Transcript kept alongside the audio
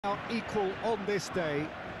Equal on this day,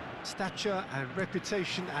 stature and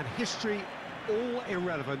reputation and history all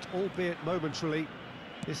irrelevant, albeit momentarily.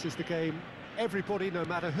 This is the game everybody, no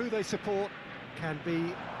matter who they support, can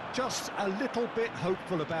be just a little bit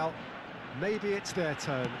hopeful about. Maybe it's their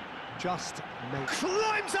turn, just maybe.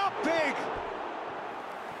 Climbs up big!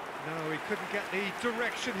 No, he couldn't get the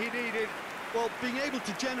direction he needed. Well, being able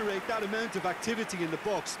to generate that amount of activity in the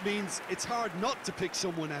box means it's hard not to pick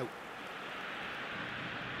someone out.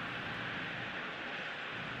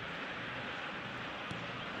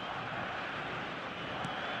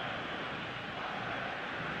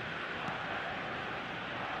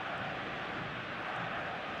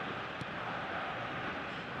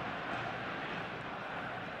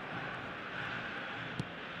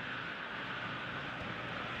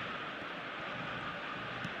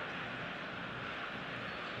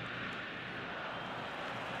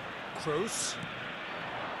 Cruz.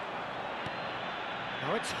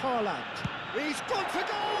 Now it's Haaland. He's gone for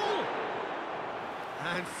goal!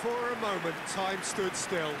 And for a moment, time stood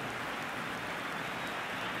still.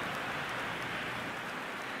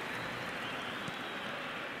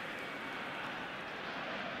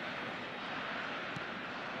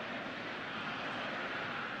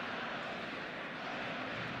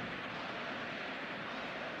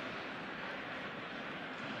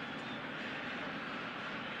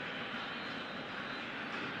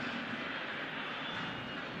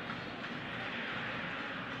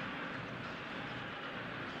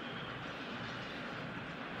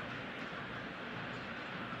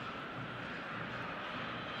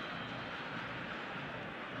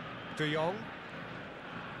 De Jong.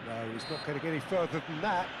 No, he's not going to get any further than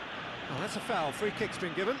that. Oh, that's a foul. Free kick's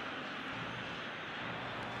been given.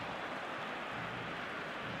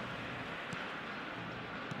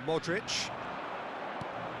 Modric.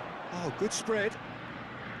 Oh, good spread.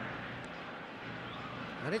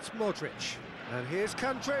 And it's Modric. And here's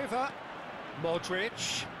Candreva.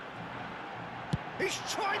 Modric. He's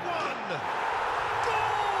tried one!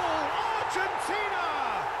 Goal! Argentina!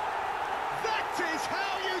 That is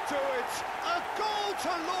how you do it! A goal to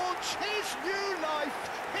launch his new life,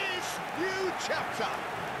 his new chapter!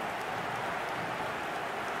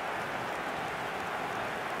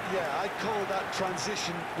 Yeah, I'd call that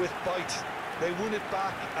transition with bite. They won it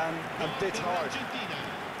back and bit hard. Argentina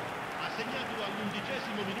ha segnato all'11°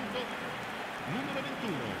 minuto numero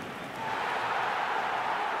 21.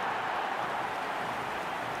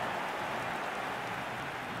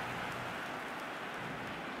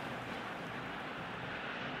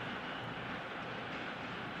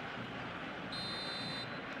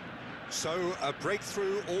 So, a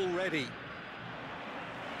breakthrough already.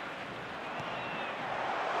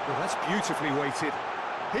 Well, that's beautifully weighted.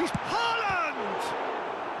 He's Haaland!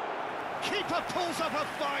 Keeper pulls up a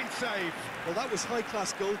fine save. Well, that was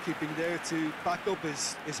high-class goalkeeping there to back up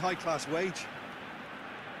his high-class wage.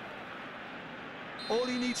 All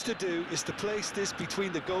he needs to do is to place this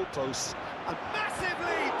between the goalposts. A massive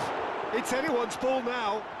leap! It's anyone's ball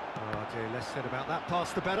now. Oh dear, less said about that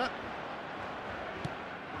pass the better.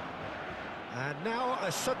 And now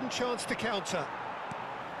a sudden chance to counter.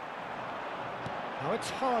 Now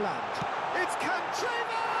it's Haaland. It's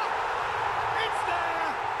Candreva! It's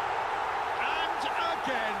there! And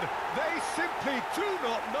again, they simply do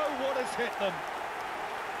not know what has hit them.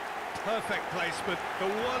 Perfect placement,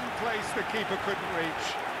 the one place the keeper couldn't reach.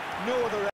 No other